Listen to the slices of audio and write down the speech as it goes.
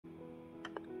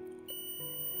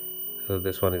so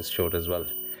this one is short as well,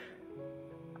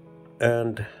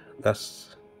 and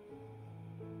it's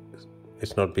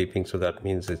not beeping, so that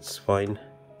means it's fine.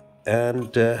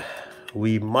 And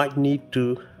we might need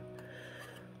to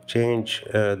change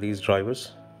these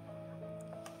drivers.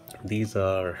 These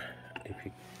are, if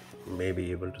you may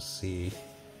be able to see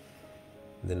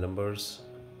the numbers,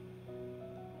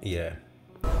 yeah.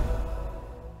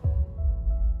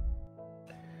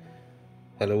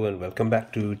 Hello and welcome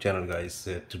back to channel, guys.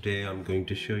 Today I'm going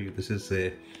to show you, this is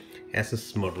a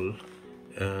Asus model,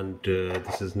 and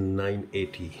this is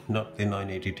 980, not the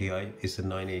 980 Ti, it's a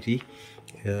 980.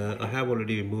 I have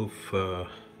already removed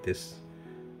this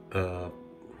fan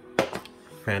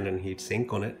and heat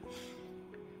sink on it,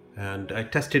 and I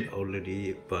tested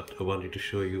already, but I wanted to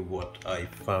show you what I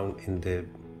found in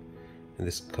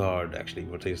this card. Actually,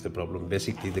 what is the problem?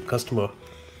 Basically, the customer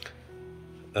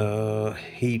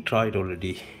he tried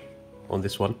already on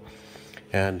this one,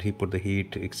 and he put the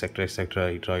heat, etc,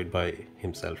 etc. He tried by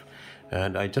himself,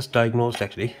 and I just diagnosed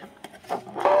actually.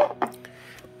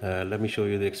 Let me show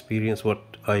you the experience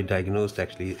what I diagnosed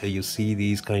actually. You see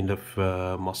these kind of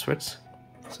Mosfets.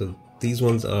 So these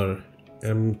ones are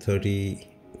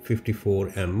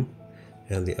m3054m,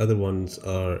 and the other ones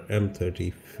are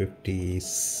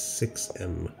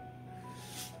m3056m.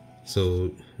 So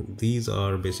these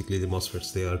are basically the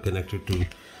Mosfets. They are connected to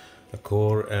a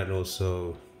core and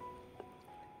also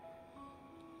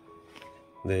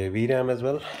the vram as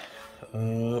well.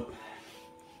 So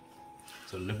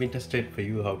let me test it for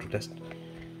you, how to test.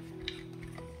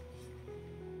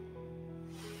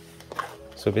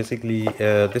 So basically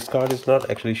this card is not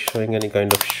actually showing any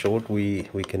kind of short. We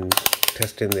can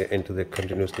test into the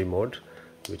continuously mode,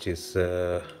 which is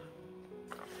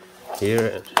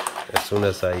here. As soon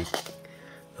as I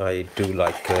do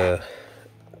like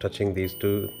touching these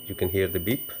two, you can hear the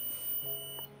beep.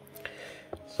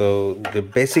 So the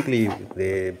basic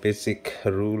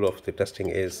rule of the testing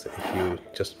is, if you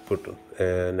just put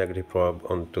a negative probe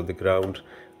onto the ground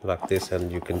like this,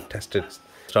 and you can test it,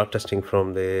 start testing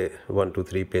from the 1 to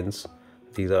 3 pins.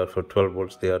 These are for 12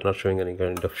 volts. They are not showing any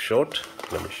kind of short.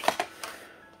 Let me show.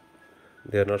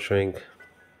 They are not showing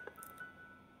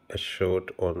a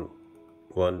short on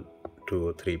 1, 2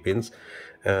 or 3 pins,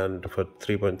 and for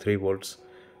 3.3 volts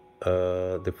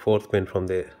the fourth pin from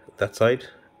that side,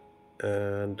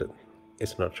 and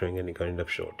it's not showing any kind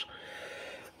of short.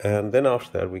 And then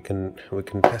after that we can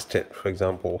test it, for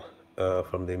example,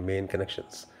 from the main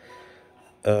connections.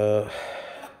 The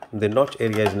notch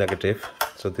area is negative,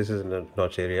 so this is a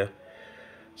notch area.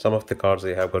 Some of the cards,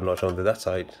 they have got notch on that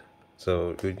side,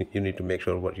 so you need to make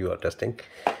sure what you are testing.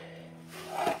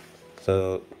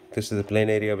 So this is the plain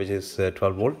area, which is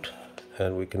 12 volt,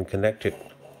 and we can connect it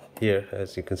here.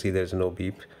 As you can see, there's no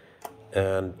beep,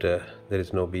 and there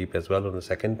is no beep as well on the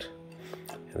second,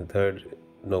 and third,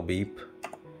 no beep.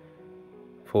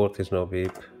 Fourth is no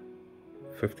beep.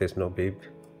 Fifth is no beep.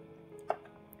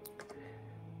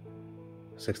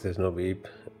 Sixth is no beep,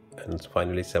 and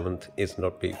finally seventh is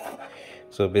not beep.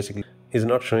 So basically is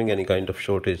not showing any kind of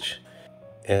shortage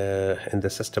in the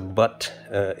system, but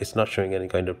it's not showing any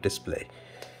kind of display.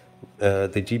 The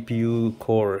GPU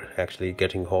core actually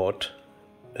getting hot,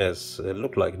 as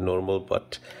look like normal,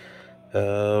 but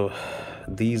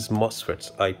these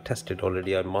Mosfets I tested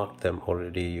already. I marked them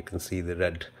already. You can see the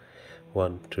red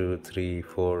 1, 2, 3,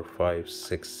 4, 5,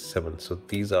 6, 7. So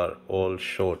these are all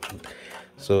short.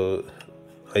 So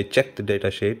I checked the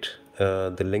datasheet.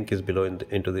 The link is below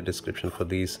into the description for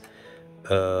these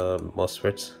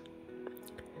Mosfets.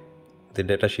 The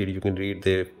datasheet, you can read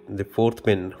the fourth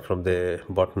pin from the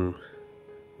bottom,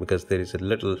 because there is a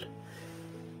little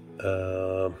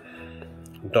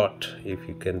dot. If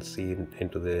you can see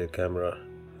into the camera,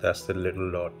 that's the little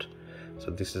dot.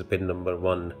 So this is pin number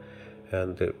 1,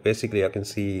 and basically I can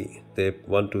see the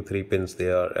 1, 2, 3 pins, they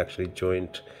are actually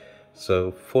joined.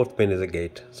 So fourth pin is a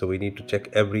gate, so we need to check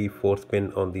every fourth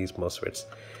pin on these Mosfets.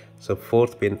 So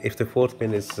fourth pin, if the fourth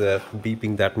pin is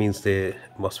beeping, that means the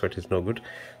Mosfet is no good.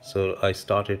 So I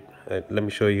started, let me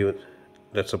show you.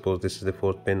 Let's suppose this is the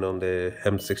fourth pin on the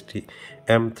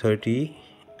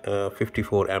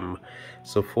m3054m.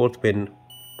 So fourth pin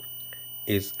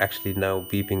is actually now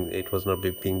beeping. It was not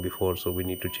beeping before, so we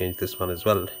need to change this one as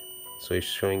well. So it's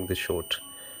showing the short.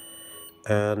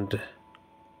 And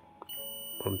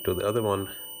onto the other one,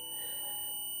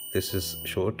 this is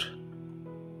short.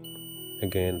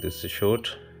 Again, this is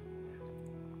short.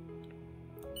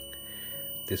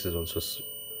 This is also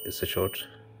a short.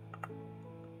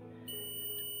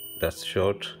 That's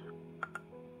short.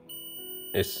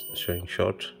 It's showing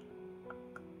short.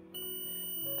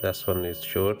 That one is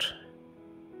short.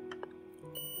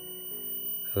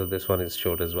 So this one is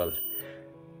short as well,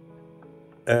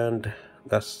 and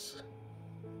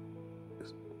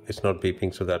it's not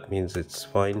beeping, so that means it's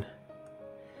fine.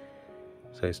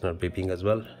 So it's not beeping as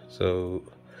well. So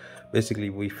basically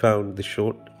we found the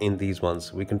short in these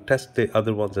ones. We can test the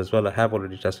other ones as well. I have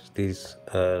already tested these,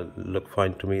 look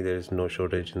fine to me. There is no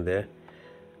shortage in there.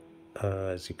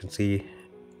 As you can see,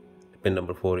 pin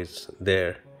number 4 is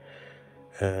there,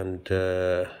 and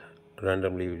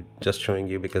randomly just showing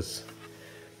you because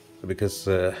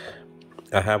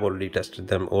I have already tested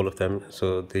them, all of them,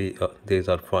 so these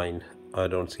are fine. I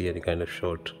don't see any kind of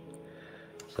short,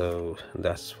 so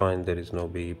that's fine. There is no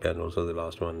beep, and also the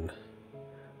last one,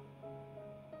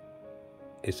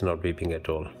 it's not beeping at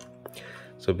all.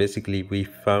 So basically we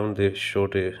found the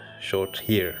short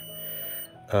here.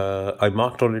 I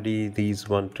marked already these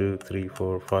 1 2 3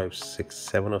 4 5 6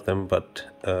 7 of them, but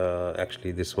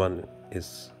actually this one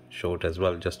is short as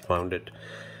well. Just found it.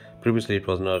 Previously it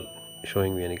was not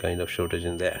showing me any kind of shortage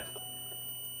in there,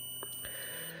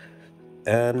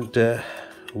 and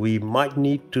we might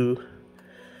need to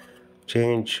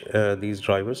change these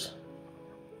drivers.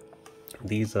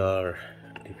 These are,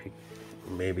 if you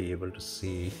may be able to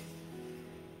see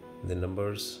the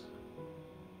numbers,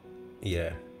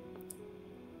 yeah,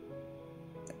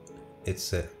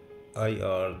 it's a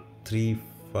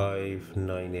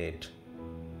IR3598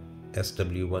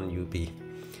 SW1UP.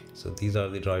 So these are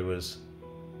the drivers.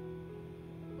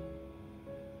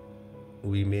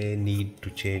 We may need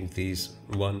to change these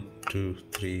 1 2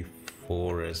 3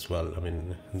 4 as well. I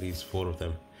mean, these 4 of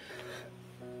them.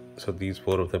 So these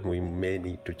 4 of them we may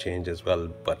need to change as well.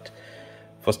 But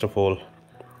first of all,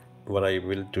 what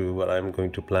I'm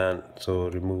going to plan, so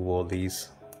remove all these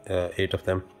 8 of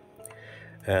them,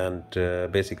 and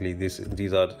basically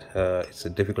these are it's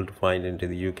difficult to find into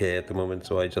the UK at the moment,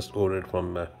 so I just ordered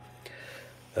from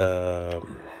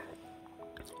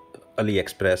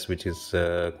AliExpress, which is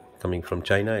coming from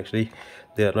China. Actually,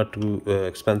 they are not too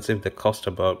expensive. They cost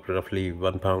about roughly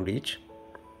 £1 each,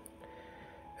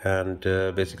 and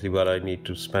basically what I need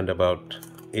to spend about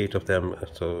 8 of them,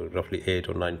 so roughly £8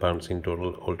 or £9 in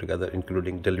total altogether,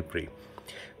 including delivery.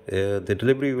 The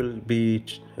delivery will be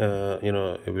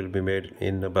it will be made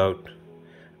in about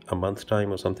a month's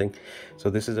time or something. So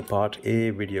this is a part A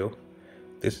video.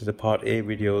 As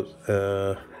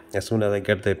soon as I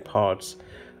get the parts,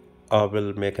 I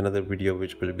will make another video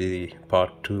which will be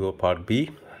part 2 or part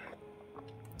B.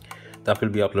 That will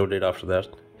be uploaded after that.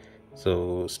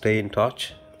 So stay in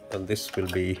touch. And this will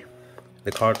be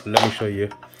the card. Let me show you.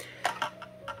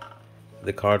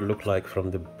 The card look like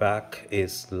from the back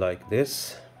is like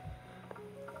this.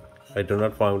 I do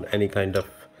not found any kind of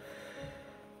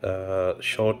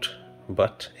short,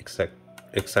 but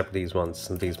except these ones,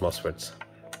 these Mosfets.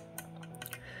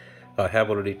 I have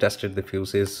already tested the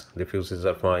fuses. The fuses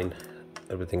are fine.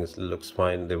 Everything looks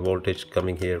fine. The voltage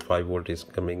coming here, 5 volt is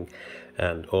coming,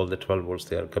 and all the 12 volts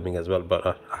they are coming as well. But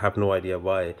I have no idea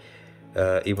why,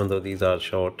 even though these are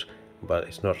short, but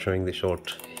it's not showing the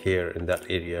short here in that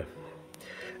area.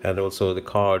 And also the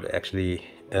card actually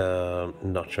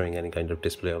not showing any kind of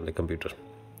display on the computer.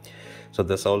 So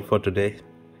that's all for today.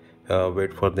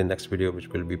 Wait for the next video, which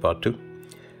will be part 2.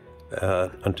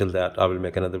 Until that, I will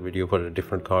make another video for a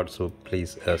different card, so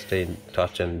please stay in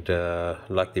touch and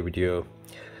like the video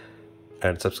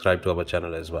and subscribe to our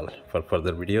channel as well for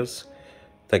further videos.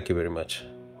 Thank you very much.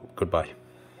 Goodbye.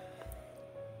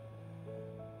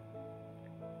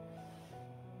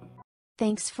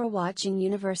 Thanks for watching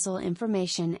Universal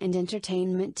Information and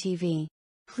Entertainment TV.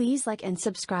 Please like and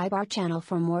subscribe our channel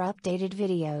for more updated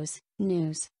videos,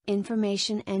 news,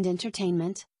 information and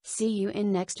entertainment. See you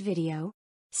in next video.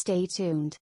 Stay tuned.